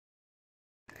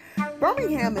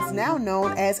Birmingham is now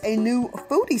known as a new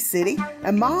foodie city,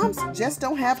 and moms just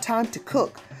don't have time to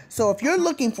cook. So if you're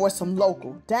looking for some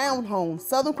local, down-home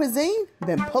Southern cuisine,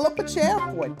 then pull up a chair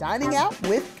for Dining Out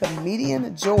with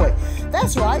Comedienne Joy.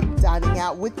 That's right, Dining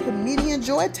Out with Comedienne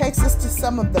Joy takes us to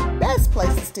some of the best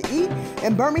places to eat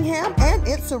in Birmingham and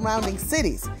its surrounding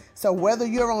cities. So whether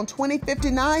you're on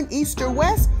 2059 East or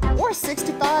West, or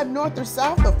 65 North or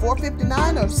South, or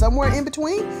 459 or somewhere in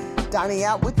between, Dining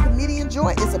Out with Comedienne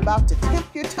Joy is about to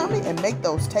tempt your tummy and make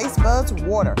those taste buds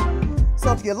water. So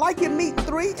if you like your meat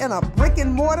 3 in a brick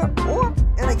and mortar or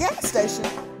in a gas station,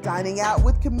 Dining Out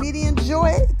with Comedienne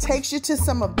Joy takes you to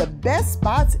some of the best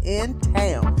spots in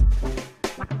town.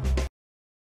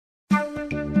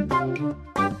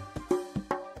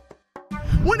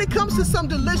 When it comes to some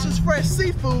delicious fresh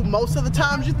seafood, most of the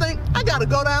times you think, I gotta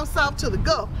go down south to the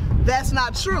Gulf. That's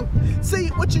not true. See,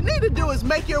 what you need to do is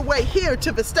make your way here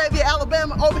to Vestaiva,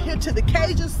 Alabama, over here to the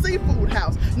Cajun Seafood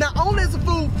House. Not only is the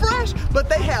food fresh, but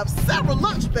they have several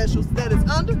lunch specials that is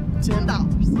under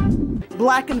 $10.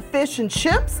 Blackened fish and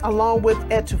chips, along with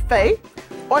etouffee,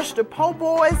 oyster po'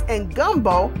 boys and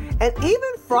gumbo, and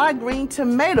even fried green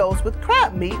tomatoes with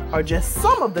crab meat are just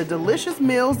some of the delicious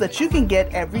meals that you can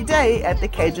get every day at the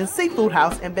Cajun Seafood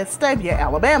House in Vestaiva,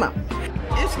 Alabama.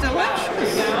 It's delicious. It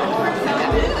is.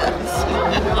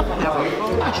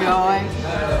 Joy.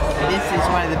 This is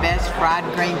one of the best fried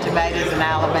green tomatoes in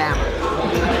Alabama.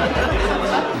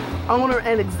 Owner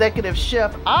and executive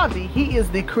chef Avi, he is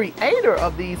the creator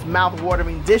of these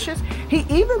mouth-watering dishes. He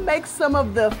even makes some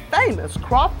of the famous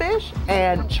crawfish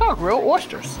and char-grilled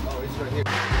oysters.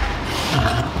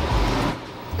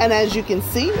 And as you can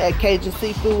see at Cajun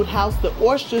Seafood House, the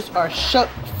oysters are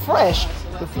shucked fresh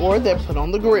before they're put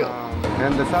on the grill.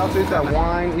 And the sauce is a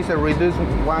wine, it's a reduced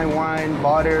wine,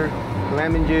 butter,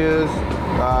 lemon juice,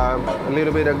 a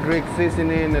little bit of Greek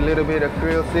seasoning, a little bit of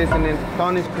Creole seasoning,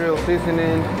 Tony's Creole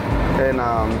seasoning, and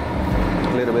a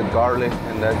little bit garlic,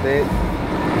 and that's it.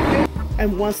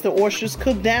 And once the oysters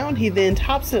cook down, he then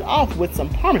tops it off with some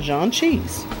Parmesan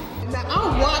cheese. Now,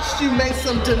 I watched you make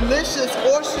some delicious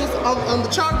oysters on the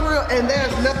char grill, and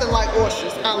there's nothing like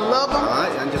oysters. I love them. All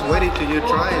right, I'm just waiting till you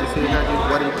try and see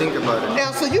what do you think about it.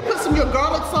 Now, so you put some of your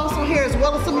garlic sauce on here as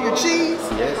well as some of your cheese?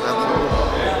 Yes, absolutely.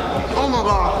 Oh my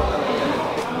God.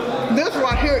 This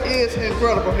right here is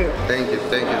incredible here. Thank you.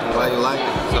 I'm glad you like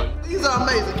it. So, these are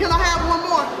amazing. Can I have one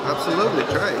more? Absolutely,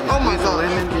 try it. Oh my God.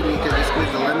 You can just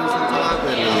squeeze the lemons on top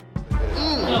and it's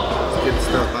good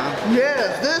stuff, huh?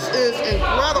 Yes, this is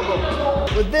incredible.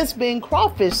 With this being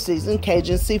crawfish season,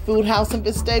 Cajun Seafood House in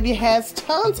Vestaiva has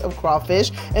tons of crawfish.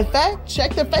 In fact,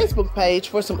 check their Facebook page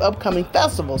for some upcoming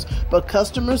festivals. But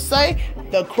customers say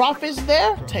the crawfish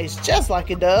there tastes just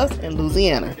like it does in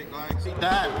Louisiana.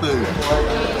 Diet food.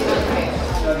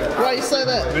 Why you say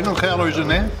that? There's no calories in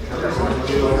that.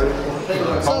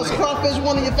 So is crawfish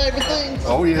one of your favorite things?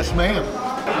 Oh, yes, ma'am.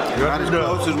 About as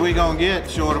close as we're going to get,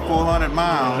 short of 400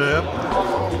 miles. Yep.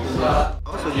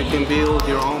 Also, you can build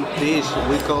your own dish.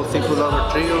 We call Seafood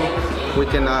Lover Trio. We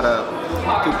can add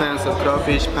 2 pounds of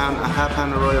crawfish, a half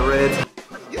pound of royal reds.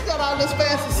 You got all this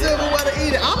fancy silverware to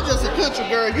eat it. I'm just a country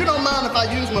girl. You don't mind if I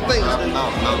use my fingers, do you?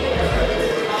 No.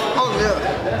 Oh,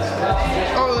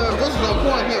 yeah. Oh, yeah. This is on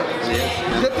point here. Yes.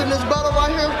 Dipped in this butter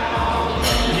right here.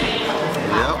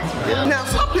 Yep. Now,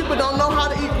 some people don't know how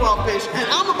to eat crawfish, and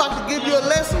I'm about to give you a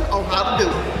lesson on how to do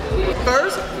it.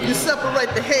 First, you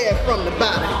separate the head from the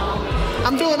body.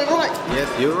 I'm doing it right. Yes,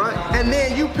 you're right. And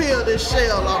then you peel this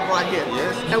shell off right here.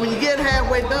 Yes. And when you get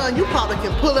halfway done, you probably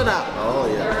can pull it out. Oh,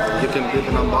 yeah. You can dip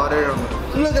it on butter.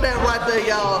 Look at that right there,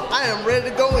 y'all. I am ready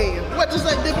to go in. What you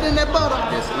say, dip it in that butter?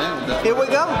 Yes, ma'am. Here we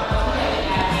go.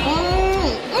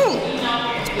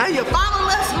 And your final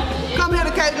lesson, come here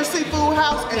to Cajun Seafood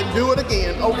House and do it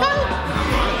again, okay?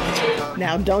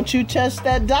 Now, don't you touch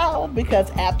that dial, because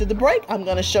after the break, I'm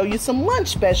going to show you some lunch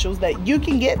specials that you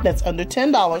can get that's under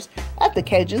 $10 at the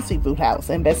Cajun Seafood House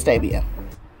in Vestaiva.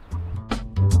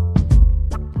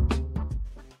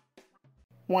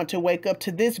 Want to wake up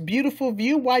to this beautiful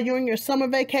view while you're on your summer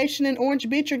vacation in Orange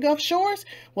Beach or Gulf Shores?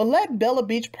 Well, let Bella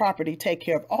Beach Property take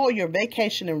care of all your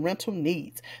vacation and rental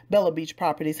needs. Bella Beach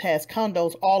Properties has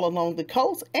condos all along the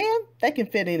coast, and they can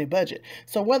fit any budget.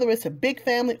 So whether it's a big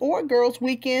family or a girls'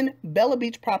 weekend, Bella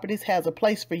Beach Properties has a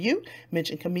place for you.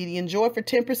 Mention Comedienne Joy for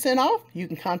 10% off. You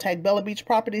can contact Bella Beach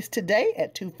Properties today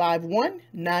at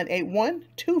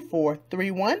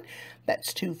 251-981-2431.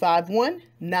 That's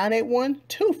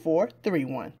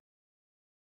 251-981-2431.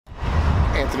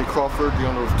 Anthony Crawford, the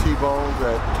owner of T-Bones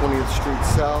at 20th Street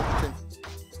South.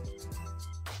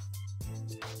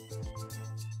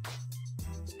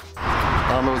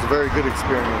 It was a very good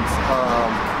experience.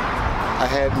 I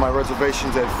had my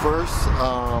reservations at first,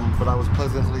 but I was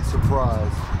pleasantly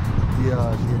surprised. The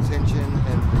attention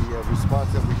and the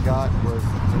response that we got was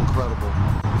incredible.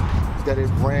 That it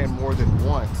ran more than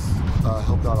once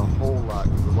helped out a whole lot,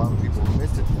 because a lot of people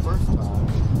missed it the first time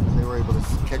and they were able to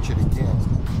catch it again.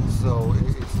 So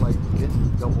it's like getting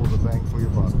double the bang for your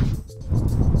buck.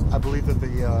 I believe that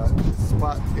the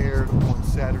spot aired on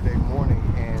Saturday morning,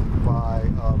 and by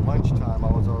lunchtime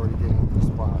I was already getting a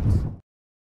response.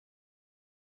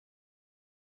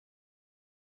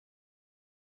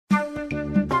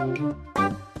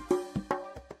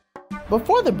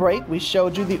 Before the break, we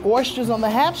showed you the oysters on the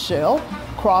half shell,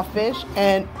 crawfish,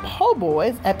 and po'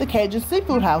 boys at the Cajun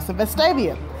Seafood House in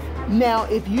Vestaiva. Now,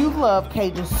 if you love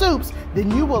Cajun soups, then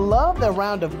you will love their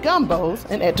round of gumbos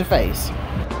and etouffees.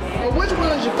 Well, which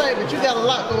one is your favorite? You got a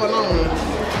lot going on.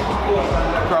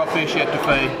 Crawfish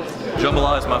etouffee.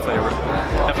 Jambalaya is my favorite.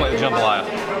 Definitely the jambalaya.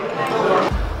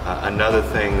 Another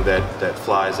thing that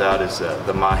flies out is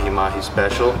the mahi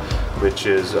special, which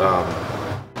is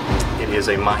it is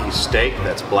a mahi steak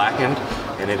that's blackened,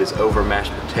 and it is over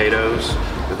mashed potatoes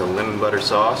with a lemon butter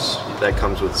sauce. That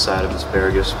comes with a side of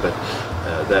asparagus, but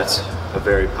that's a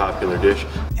very popular dish.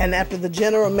 And after the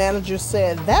general manager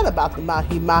said that about the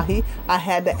mahi, I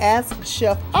had to ask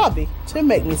Chef Avi to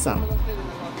make me some.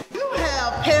 You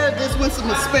have paired this with some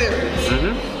asparagus.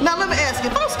 Mm-hmm. Now let me ask you,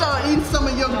 if I start eating some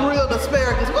of your grilled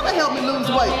asparagus, will it help me lose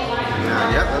weight?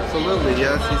 Yep, absolutely,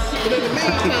 yes. But in the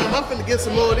meantime, I'm finna get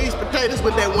some more of these potatoes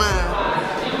with that wine.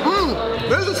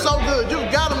 This is so good. You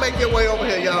gotta make your way over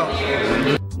here,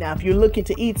 y'all. Now, if you're looking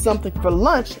to eat something for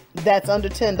lunch that's under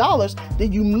 $10,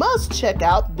 then you must check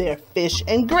out their fish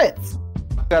and grits.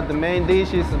 Got the main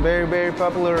dish is very, very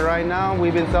popular right now.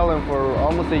 We've been selling for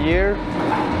almost a year.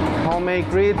 Homemade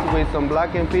grits with some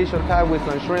blackened fish on top with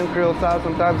some shrimp creole sauce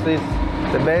on top. It's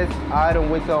the best item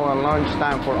we sell on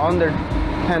lunchtime for under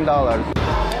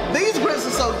 $10. These grits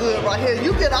are so good right here.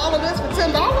 You get all of this for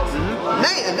 $10? Mm-hmm.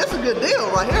 Man, that's a good deal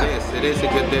right here. Yes, it is a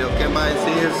good deal. Come by and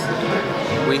see us.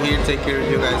 We're here to take care of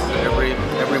you guys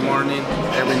every morning,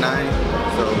 every night.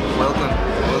 So welcome.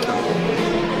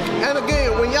 And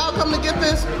again, when y'all come to get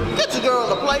this, get your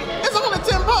girl a plate. It's only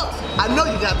 $10. I know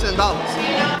you got $10.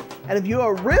 And if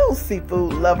you're a real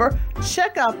seafood lover,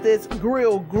 check out this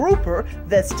grill grouper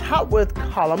that's topped with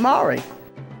calamari.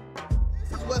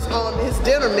 This is what's on his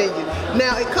dinner menu.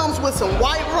 Now it comes with some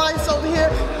white rice over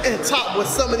here and topped with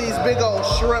some of these big old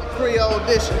shrimp Creole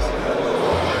dishes.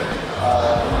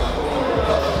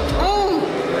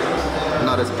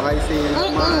 Not as spicy as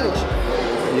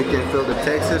much. You can feel the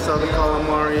textures of the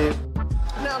calamari.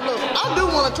 Now look, I do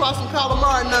want to try some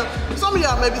calamari. Now, some of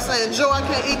y'all may be saying, Joe, I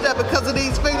can't eat that because of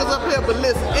these fingers up here, but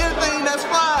listen, anything that's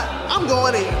fried, I'm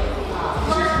going in.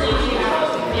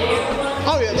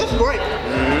 Oh yeah, this is great.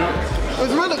 Mm-hmm.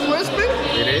 It's really crispy.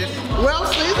 It is. Well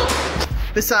seasoned.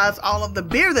 Besides all of the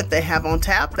beer that they have on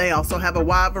tap, they also have a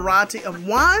wide variety of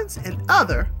wines and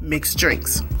other mixed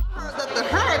drinks. I heard that the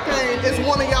Hurricane is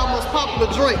one of y'all most popular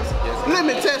drinks. Let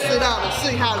me test it out and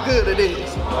see how good it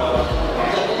is.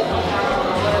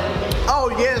 Oh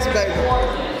yes, baby.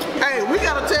 Hey, we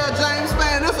gotta tell James,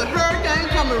 man, there's a Hurricane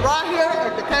coming right here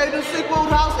at the Cajun Seafood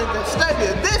House in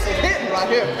Vestaiva. This is hitting right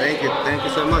here. Thank you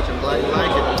so much. I'm glad you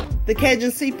like it. The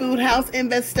Cajun Seafood House in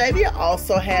Vestaiva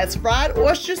also has fried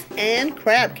oysters and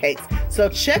crab cakes. So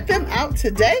check them out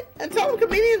today and tell them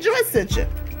Comedienne Joy sent you.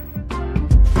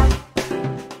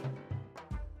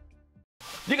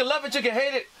 You can love it, you can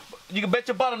hate it. You can bet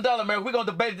your bottom dollar, man. We're going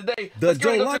to debate it today. The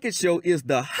Joe Lockett Show is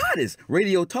the hottest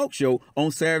radio talk show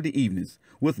on Saturday evenings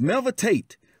with Melva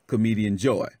Tate, Comedienne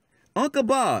Joy, Uncle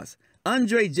Boz,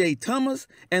 Andre J. Thomas,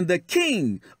 and the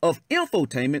king of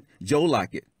infotainment, Joe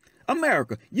Lockett.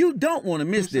 America, you don't want to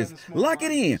miss this. Lock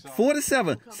it in, 4 to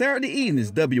 7, Saturday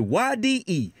evenings,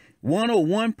 WYDE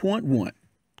 101.1.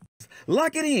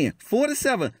 Lock it in, 4 to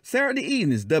 7, Saturday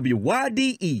evenings,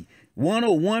 WYDE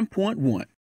 101.1.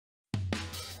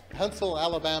 Huntsville,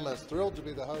 Alabama is thrilled to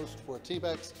be the host for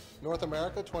TBEX North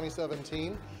America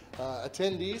 2017.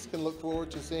 Attendees can look forward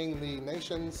to seeing the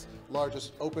nation's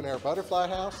largest open-air butterfly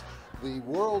house, the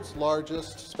world's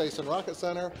largest space and rocket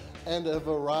center, and a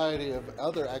variety of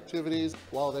other activities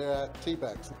while they're at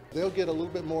TBEX. They'll get a little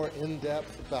bit more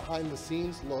in-depth,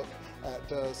 behind-the-scenes look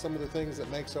at some of the things that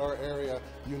makes our area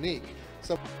unique.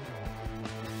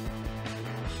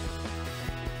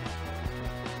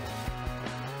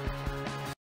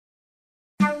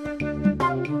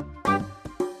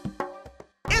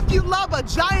 If you love a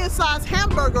giant-sized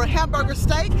hamburger or hamburger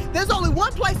steak, there's only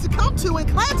one place to come to in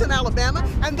Clanton, Alabama,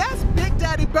 and that's Big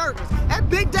Daddy Burgers. At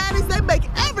Big Daddy's, they make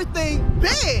everything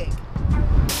big.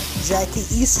 Jackie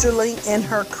Easterling and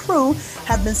her crew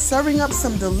have been serving up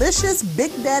some delicious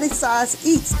Big Daddy size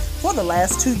eats for the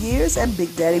last 2 years at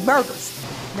Big Daddy Burgers.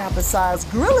 Now, besides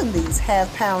grilling these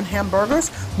half-pound hamburgers,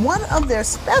 one of their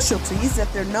specialties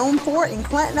that they're known for in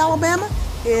Clanton, Alabama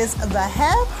is the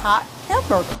half-hot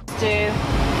hamburger. Do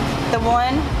the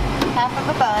one half of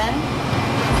a bun.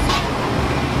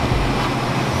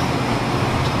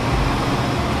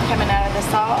 Coming out of the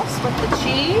sauce with the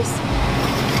cheese,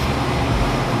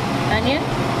 onion,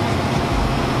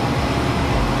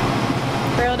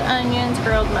 grilled onions,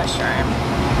 grilled mushroom.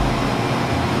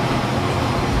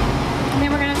 And then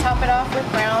we're going to top it off with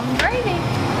brown gravy.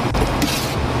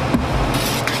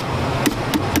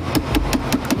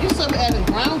 You still adding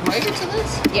brown gravy to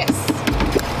this? Yes.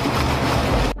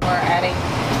 We're adding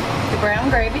the brown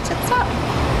gravy to the top.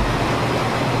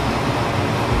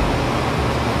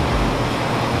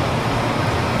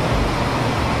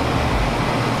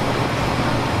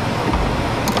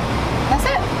 That's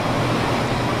it.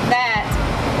 That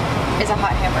is a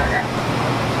hot hamburger.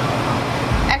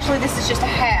 Actually, this is just a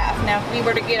half. Now, if you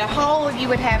were to get a whole, you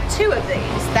would have 2 of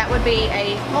these. That would be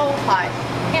a whole hot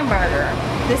hamburger.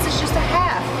 This is just a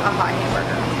half a hot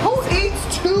hamburger. Who eats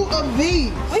 2 of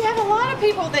these? We have a lot of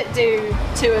people that do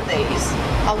 2 of these.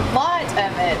 A lot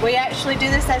of it. We actually do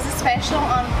this as a special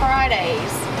on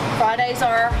Fridays. Fridays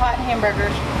are our hot hamburger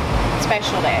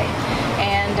special day.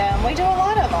 And we do a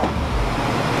lot of them.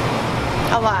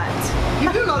 A lot.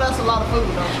 You do know that's a lot of food,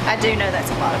 don't you? I do know that's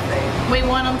a lot of food. We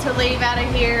want them to leave out of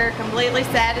here completely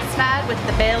satisfied with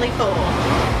the belly full.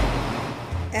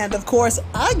 And of course,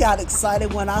 I got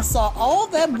excited when I saw all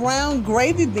that brown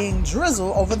gravy being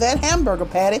drizzled over that hamburger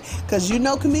patty, because you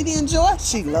know Comedienne Joy,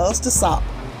 she loves to sop.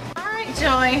 All right,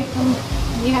 Joy,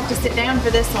 you have to sit down for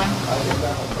this one.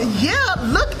 Yeah,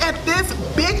 look at this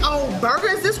big old burger.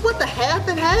 Is this what the half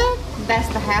and half? That's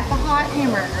the half a hot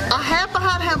hamburger. A half a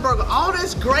hot hamburger, all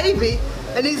this gravy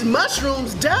and these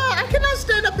mushrooms. Duh, I cannot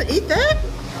stand up and eat that.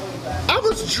 I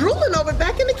was drooling over it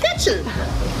back in the kitchen.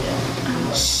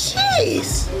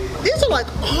 Jeez, these are like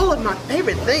all of my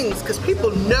favorite things, because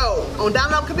people know on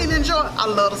Down Up Comedienne Joy, I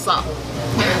love the salt.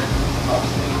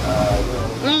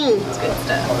 It's good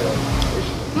stuff.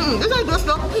 This ain't good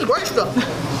stuff, this is great stuff.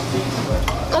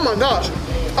 Oh my gosh,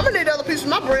 I'm gonna need the other piece of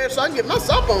my bread so I can get my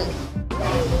sop on.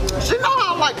 She know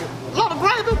how I like it. A lot of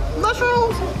gravy,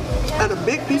 mushrooms, and a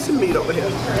big piece of meat over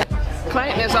here.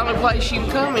 Clanton is the only place you can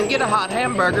come and get a hot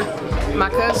hamburger. My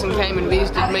cousin came and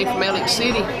visited me from Elliott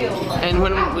City, and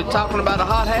when we were talking about a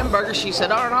hot hamburger, she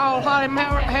said, "Aren't all hot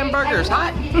hamburgers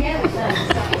hot?"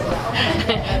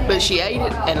 But she ate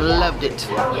it and loved it.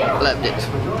 Loved it.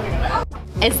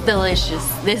 It's delicious.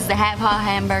 This is a half hot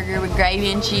hamburger with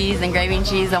gravy and cheese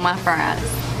on my fries.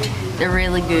 They're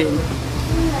really good.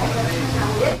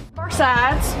 Our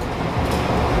sides.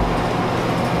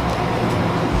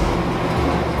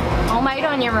 Homemade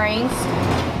onion rings.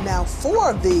 Now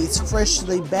 4 of these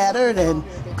freshly battered and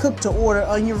cooked to order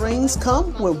onion rings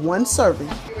come with 1 serving.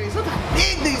 Look how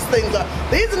big these things are.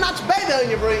 These are not your baby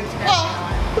onion rings. Oh,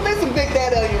 these some Big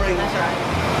Daddy onion rings. That's right.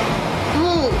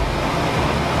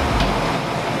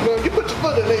 Well, you put your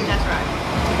foot in these. That's right.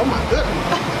 Oh my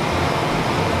goodness.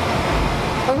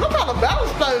 And look how the batter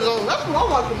stays on. That's what I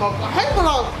like the most. I hate when I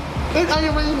eat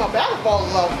onion rings and my batter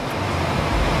falls off.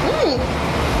 That's good.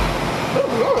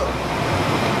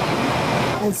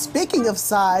 And speaking of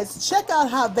sides, check out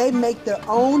how they make their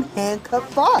own hand-cut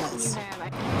fries.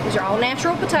 These are all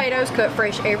natural potatoes cut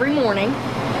fresh every morning.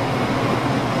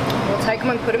 We'll take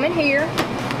them and put them in here.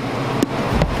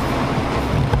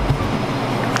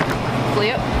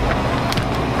 Flip.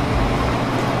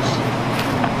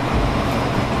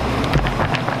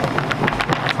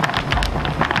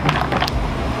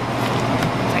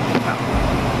 Take them out.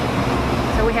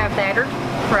 So we have battered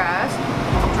fries.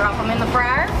 Drop them in the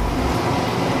fryer.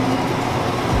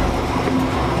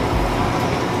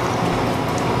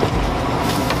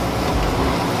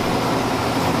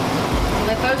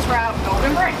 Let those fry out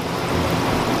golden brown.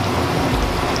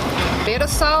 Bit of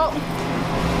salt,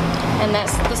 and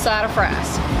that's the side of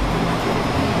fries.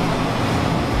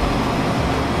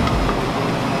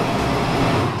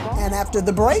 And after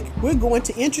the break, we're going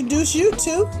to introduce you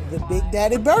to the Big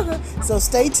Daddy Burger. So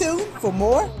stay tuned for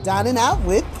more Dining Out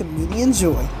with Comedienne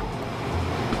Joy.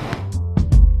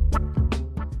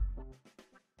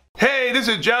 Hey, this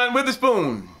is John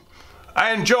Witherspoon.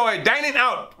 I enjoy dining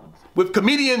out with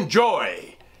Comedienne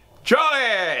Joy.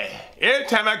 Joy! Every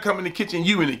time I come in the kitchen,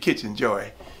 you in the kitchen,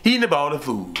 Joy. Eating up all the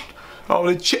food. All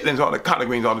the chitlins, all the collard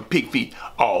greens, all the pig feet,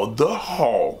 all the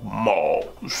hog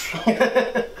maws.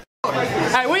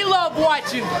 Hey, we love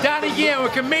watching Dine Again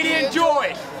with Comedienne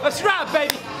Joy. That's right,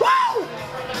 baby. Woo!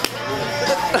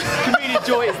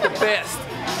 Joy is the best.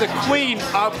 The queen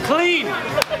of clean.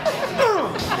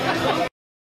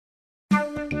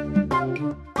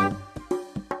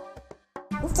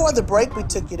 Before the break, we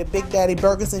took you to Big Daddy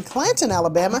Burgers in Clanton,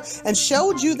 Alabama, and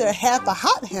showed you their half a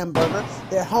hot hamburger,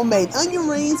 their homemade onion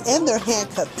rings, and their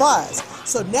hand-cut fries.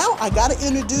 So now I gotta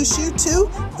introduce you to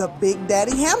the Big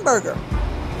Daddy hamburger.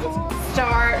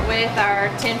 Start with our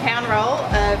 10-pound roll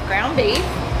of ground beef.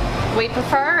 We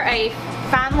prefer a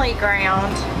finely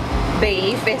ground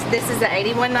beef. This is a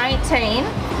 8119,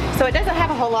 so it doesn't have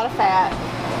a whole lot of fat.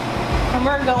 And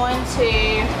we're going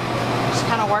to just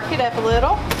kind of work it up a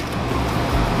little.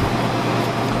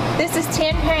 This is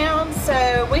 10 pounds,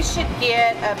 so we should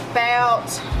get about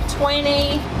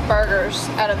 20 burgers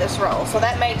out of this roll. So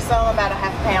that makes them about a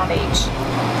half pound each.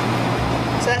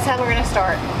 So that's how we're gonna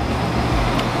start.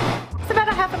 It's about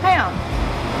a half a pound.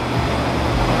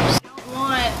 You don't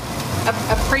want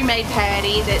a pre-made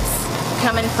patty that's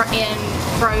coming in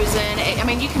frozen. I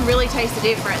mean, you can really taste the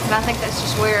difference, and I think that's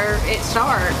just where it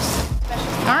starts.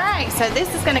 All right, so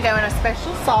this is gonna go in a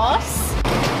special sauce.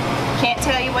 Can't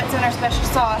tell you what's in our special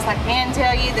sauce. I can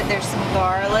tell you that there's some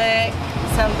garlic,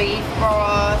 some beef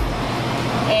broth,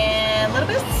 and a little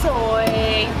bit of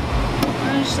soy.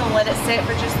 I'm just gonna let it sit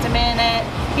for just a minute.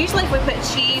 Usually if we put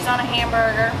cheese on a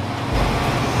hamburger,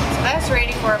 so that's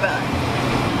ready for a bun.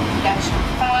 Got your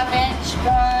 5-inch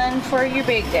bun for your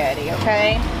Big Daddy,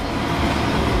 okay?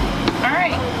 All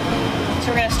right, so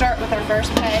we're gonna start with our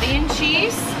first patty and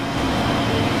cheese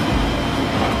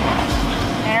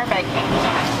and our bacon.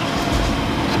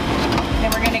 Then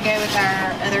we're going to go with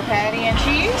our other patty and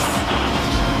cheese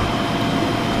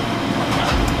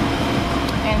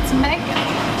and some bacon.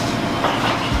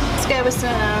 Let's go with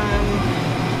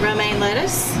some romaine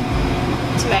lettuce,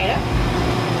 tomato.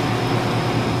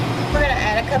 We're going to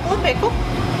add a couple of pickle.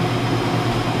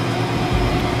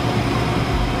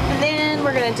 And then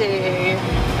we're going to do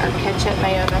our ketchup,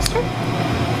 mayo, mustard.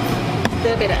 A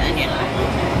little bit of onion.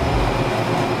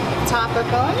 Top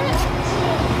up on it.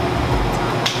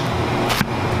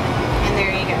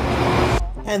 There you go.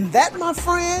 And that, my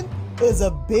friend, is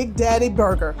a Big Daddy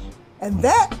burger. And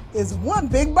that is one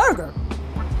big burger.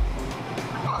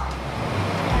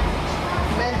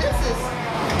 Man, this is...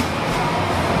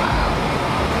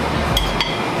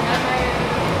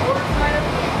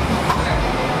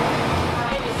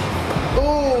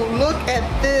 Ooh, look at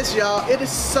this, y'all. It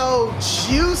is so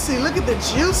juicy. Look at the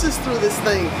juices through this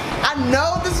thing. I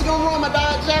know this is gonna ruin my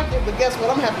diet jacket, but guess what?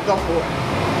 I'm gonna have to go for it.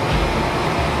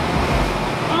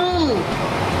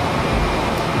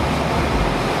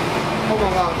 Oh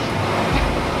my gosh.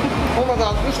 Oh my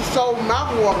gosh, this is so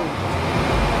mouth-watering.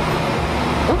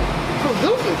 So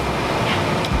juicy.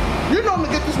 You normally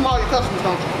get this from all your customers,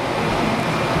 don't you?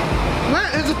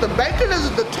 Man, is it the bacon? Is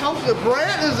it the toasted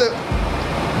bread? Is it...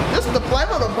 This is the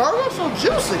flavor of the burger? So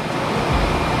juicy.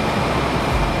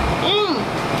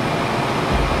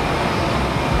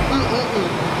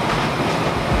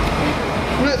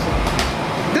 Listen,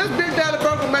 this Big Daddy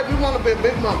burger makes me want to be a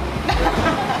big mama.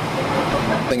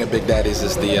 The thing at Big Daddy's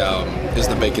is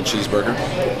the bacon cheeseburger.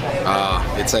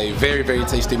 It's a very, very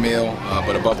tasty meal,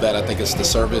 but above that, I think it's the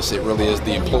service. It really is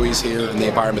the employees here and the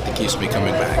environment that keeps me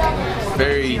coming back.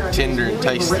 Very tender and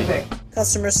tasty.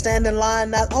 Customers stand in line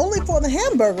not only for the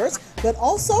hamburgers, but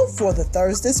also for the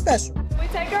Thursday special. We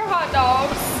take our hot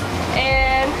dogs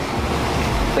and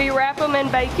we wrap them in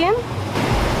bacon.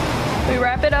 We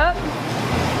wrap it up,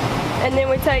 and then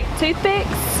we take toothpicks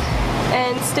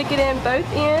and stick it in both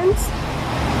ends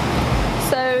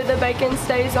so the bacon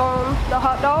stays on the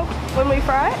hot dog when we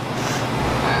fry it.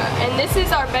 And this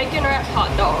is our bacon wrapped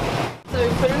hot dog. So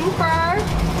we put it in the fryer.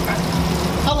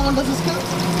 How long does this cook?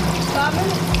 5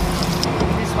 minutes.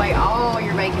 This way all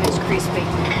your bacon is crispy.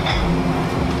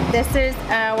 This is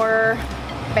our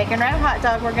bacon wrapped hot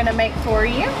dog we're gonna make for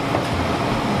you.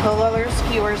 Pull all your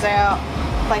skewers out,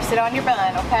 place it on your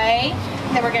bun, okay?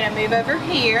 Then we're gonna move over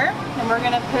here and we're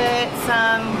gonna put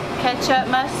some ketchup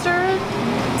mustard.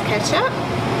 It's ketchup.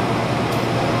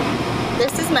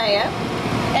 This is mayo.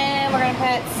 And we're gonna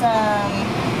put some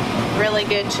really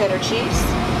good cheddar cheese,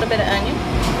 a little bit of onion.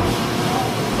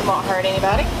 It won't hurt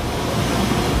anybody.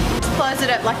 Just close it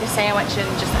up like a sandwich and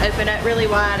just open it really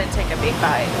wide and take a big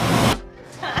bite.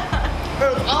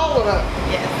 It's all of that.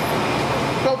 Yes.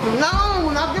 So from now on,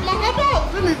 when I get my hot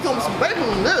dogs, there needs to come some bacon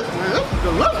on this, man. This is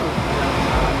delicious.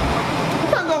 You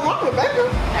can't go wrong with bacon.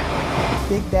 No.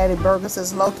 Big Daddy Burgers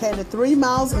is located 3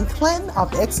 miles in Clanton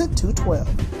off exit 212.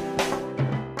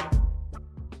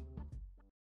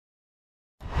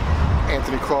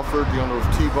 Anthony Crawford, the owner of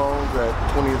T-Bones at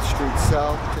 20th Street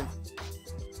South.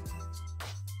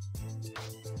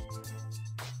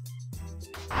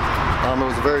 It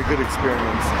was a very good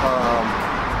experience.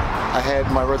 I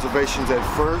had my reservations at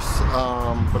first,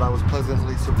 but I was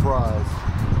pleasantly surprised.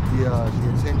 The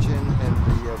attention and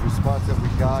the response that we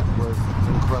got was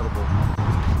incredible.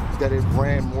 That it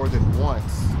ran more than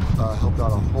once helped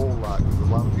out a whole lot, because a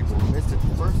lot of people missed it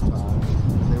the first time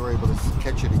and they were able to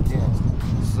catch it again.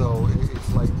 So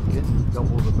it's like getting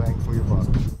double the bang for your buck.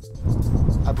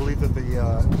 I believe that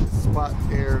the spot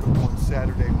aired on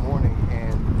Saturday morning,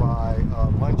 and by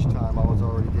lunchtime I was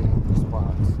already getting a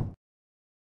response.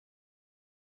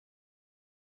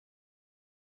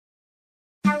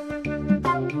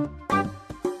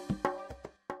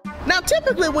 Now,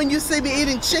 typically when you see me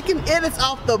eating chicken, it is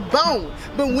off the bone.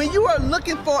 But when you are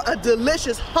looking for a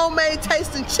delicious homemade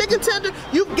tasting chicken tender,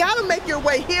 you've got to make your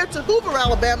way here to Hoover,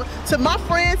 Alabama, to my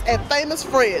friends at Faous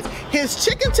Fred's. His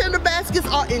chicken tender baskets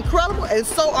are incredible, and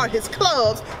so are his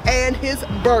clubs and his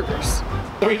burgers.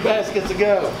 3 baskets to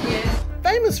go. Yes.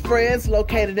 Faous Fred's,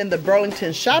 located in the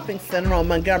Burlington Shopping Center on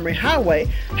Montgomery Highway,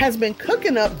 has been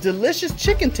cooking up delicious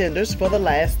chicken tenders for the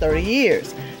last 30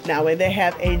 years. Now they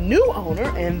have a new owner,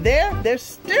 and they're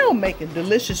still making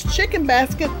delicious chicken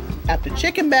basket after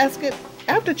chicken basket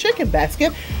after chicken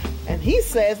basket, and he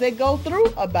says they go through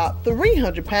about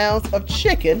 300 pounds of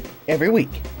chicken every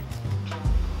week.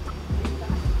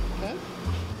 Okay.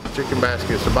 Chicken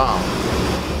basket's a bomb.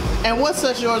 And what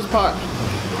sets yours apart?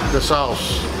 The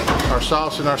sauce. Our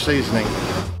sauce and our seasoning.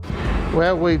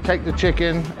 Well, we take the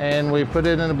chicken and we put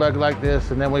it in a bucket like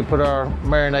this, and then we put our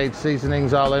marinade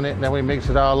seasonings all in it, and then we mix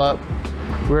it all up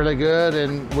really good,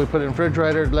 and we put it in the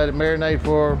refrigerator to let it marinate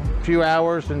for a few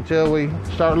hours until we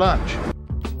start lunch.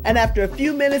 And after a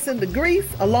few minutes in the grease,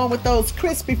 along with those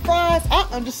crispy fries, I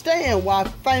understand why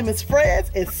Faous Fred's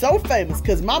is so famous,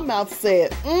 because my mouth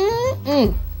said,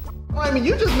 Well, I mean,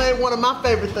 you just made one of my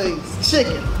favorite things,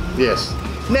 chicken. Yes.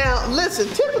 Now, listen,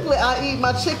 typically I eat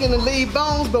my chicken and leave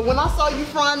bones, but when I saw you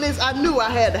frying this, I knew I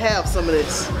had to have some of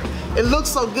this. It looks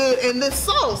so good. And this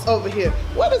sauce over here,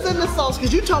 what is in this sauce?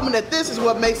 Because you told me that this is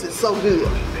what makes it so good.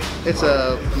 It's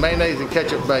a mayonnaise and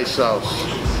ketchup based sauce.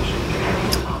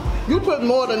 You put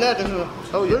more than that in here.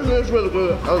 Oh yeah. This is really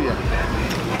good. Oh yeah.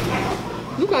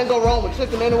 You can't go wrong with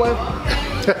chicken anyway.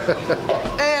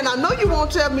 And I know you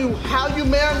won't tell me how you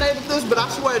marinated this, but I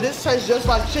swear this tastes just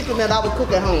like chicken that I would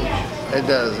cook at home. It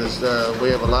does. We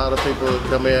have a lot of people that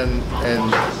come in,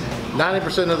 and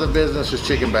 90% of the business is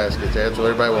chicken baskets. That's what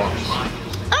everybody wants.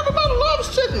 Everybody loves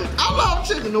chicken. I love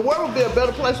chicken. The world would be a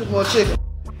better place with more chicken.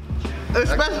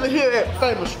 Especially here at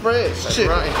Faous Fred's. That's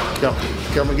chicken. right.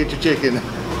 Come and get your chicken.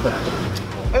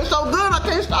 It's so good I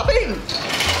can't stop eating.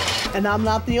 And I'm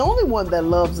not the only one that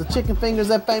loves the chicken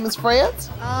fingers at Faous Fred's.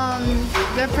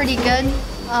 They're pretty good.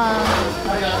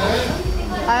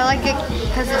 I like it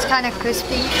because it's kind of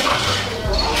crispy.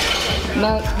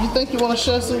 Now, you think you want to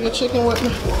share some of your chicken with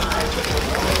me?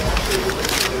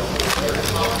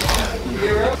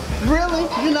 Really?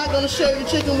 You're not going to share your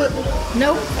chicken with me?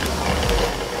 Nope.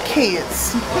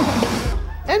 Kids.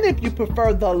 And if you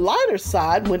prefer the lighter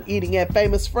side when eating at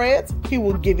Faous Fred's, he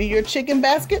will give you your chicken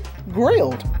basket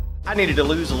grilled. I needed to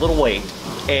lose a little weight,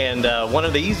 and one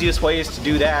of the easiest ways to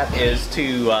do that is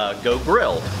to go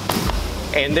grilled.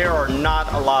 And there are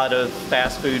not a lot of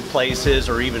fast food places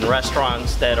or even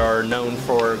restaurants that are known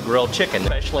for grilled chicken,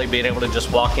 especially being able to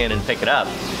just walk in and pick it up,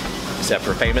 except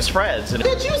for Faous Fred's.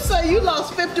 Did you say you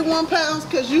lost 51 pounds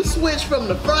because you switched from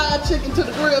the fried chicken to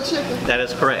the grilled chicken? That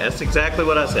is correct. That's exactly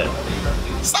what I said.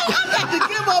 So I got to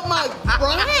give up my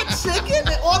fried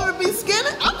chicken in order to be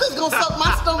skinny? I'm just going to suck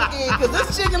my stomach in, because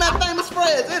this chicken at Faous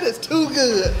Fred's, it is too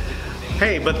good.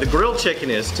 Hey, but the grilled chicken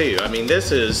is too. I mean,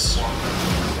 this is,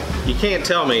 you can't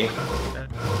tell me that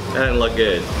doesn't look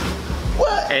good.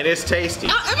 What? And it's tasty.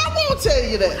 And I won't tell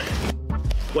you that.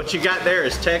 What you got there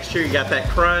is texture, you got that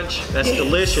crunch, that's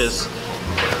delicious,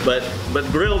 but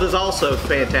grilled is also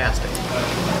fantastic.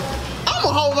 I'm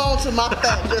gonna hold on to my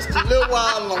fat just a little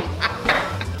while longer.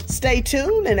 Stay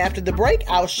tuned, and after the break,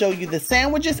 I'll show you the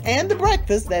sandwiches and the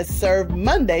breakfast that's served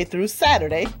Monday through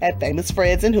Saturday at Faous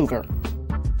Fred's in Hoover.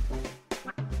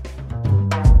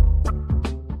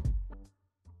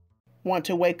 Want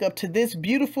to wake up to this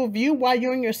beautiful view while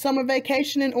you're on your summer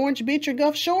vacation in Orange Beach or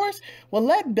Gulf Shores? Well,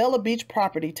 let Bella Beach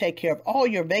Property take care of all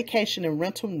your vacation and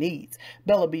rental needs.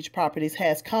 Bella Beach Properties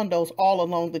has condos all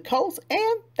along the coast,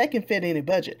 and they can fit any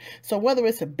budget. So whether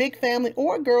it's a big family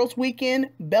or a girls'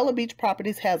 weekend, Bella Beach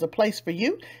Properties has a place for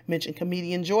you. Mention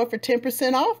Comedienne Joy for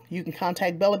 10% off. You can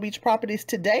contact Bella Beach Properties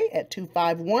today at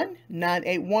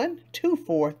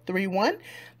 251-981-2431.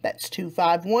 That's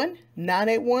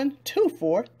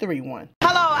 251-981-2431.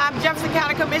 Hello, I'm Jefferson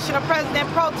County Commissioner President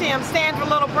Pro Tem Sandra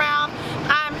Little Brown.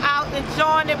 I'm out out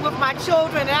enjoying it with my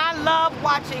children, and I love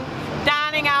watching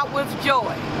Dining Out with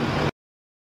Joy.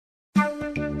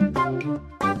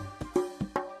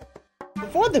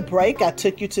 Before the break, I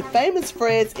took you to Faous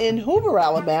Fred's in Hoover,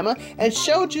 Alabama, and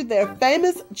showed you their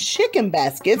famous chicken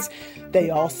baskets. They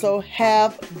also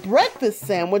have breakfast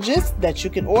sandwiches that you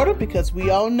can order because we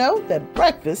all know that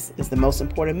breakfast is the most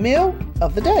important meal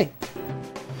of the day.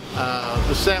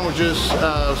 The sandwiches,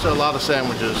 so a lot of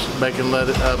sandwiches, bacon,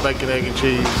 bacon, egg and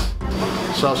cheese,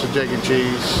 sausage, egg and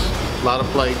cheese, a lot of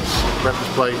plates,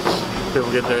 breakfast plates. People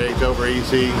get their eggs over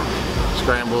easy,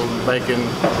 scrambled bacon.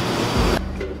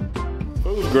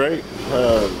 Food's great.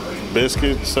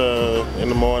 Biscuits in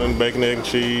the morning, bacon, egg and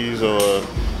cheese, or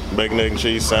bacon, egg and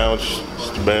cheese sandwich.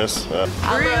 It's the best.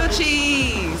 Grilled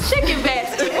cheese. Chicken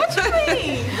basket. What you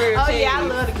mean? Grilled cheese. Yeah, I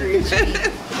love the grilled cheese.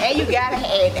 And you gotta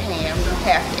add the ham. You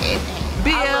have to add the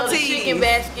ham. I love the chicken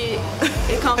basket.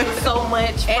 It comes with so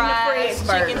much fries,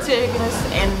 chicken tenders,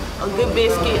 and a good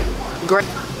biscuit. Great.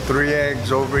 3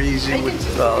 eggs over easy with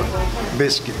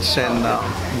biscuits and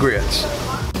grits.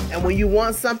 And when you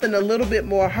want something a little bit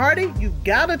more hearty, you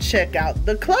gotta check out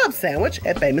the club sandwich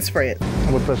at Faous Fred.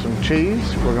 We'll put some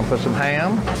cheese, we're gonna put some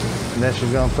ham, and then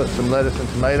she's gonna put some lettuce and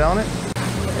tomato on it.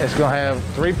 It's gonna have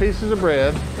 3 pieces of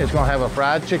bread. It's gonna have a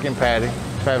fried chicken patty.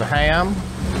 It's gonna have ham,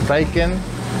 bacon,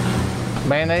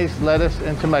 mayonnaise, lettuce,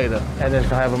 and tomato. And it's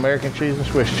gonna have American cheese and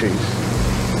Swiss cheese.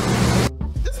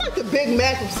 It's like the Big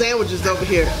Mac of sandwiches over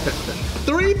here.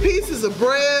 3 pieces of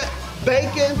bread,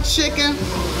 bacon, chicken.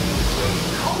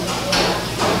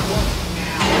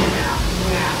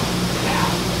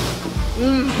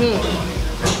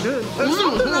 There's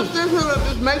something else in here that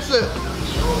just makes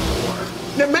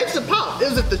it pop.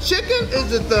 Is it the chicken?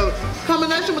 Is it the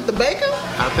combination with the bacon?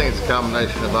 I think it's a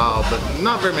combination of all, but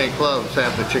not very many clubs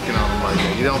have the chicken on them like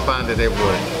that. You don't find it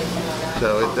everywhere.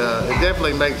 So it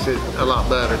definitely makes it a lot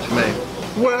better to me.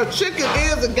 Well, chicken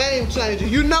is a game changer.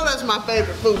 You know that's my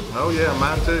favorite food. Oh yeah,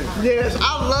 mine too. Yes,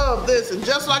 I love this. And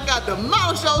just like I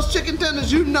demolished those chicken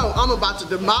tenders, you know I'm about to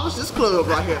demolish this club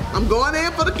right here. I'm going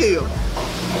in for the kill.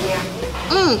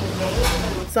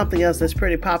 Something else that's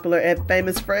pretty popular at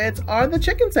Faous Fred's are the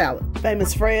chicken salad.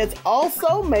 Faous Fred's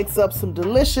also makes up some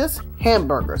delicious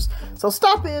hamburgers. So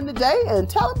stop in today and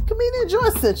tell them Comedienne Joy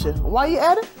sent you. While you're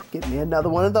at it, get me another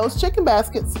one of those chicken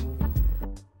baskets.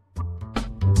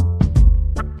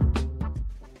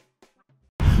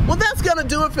 Well, that's going to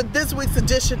do it for this week's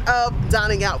edition of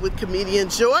Dining Out with Comedienne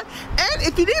Joy. And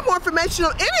if you need more information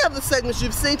on any of the segments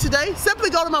you've seen today, simply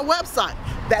go to my website.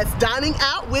 That's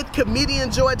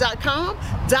diningoutwithcomedienjoy.com,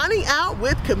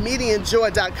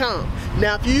 diningoutwithcomedienjoy.com.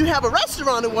 Now, if you have a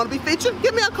restaurant and want to be featured,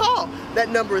 give me a call. That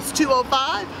number is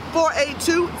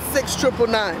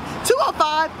 205-482-6999,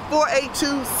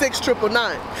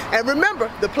 205-482-6999. And remember,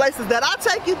 the places that I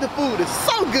take you, the food is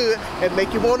so good and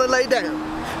make you want to lay down.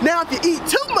 Now, if you eat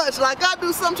too much like I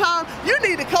do sometimes, you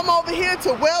need to come over here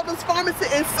to Weldon's Pharmacy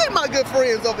and see my good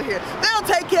friends over here. They'll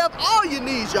take care of all your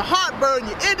needs, your heartburn,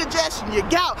 your indigestion, your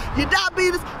gout, your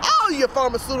diabetes, all your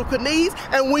pharmaceutical needs.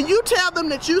 And when you tell them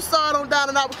that you saw it on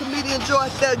Dining Out with Comedienne Joy,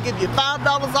 they'll give you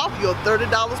 $5 off your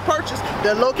 $30 purchase.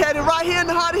 They're located right here in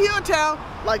the heart of Hilltown.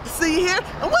 Like to see you here,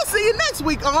 and we'll see you next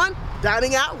week on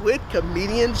Dining Out with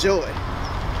Comedienne Joy.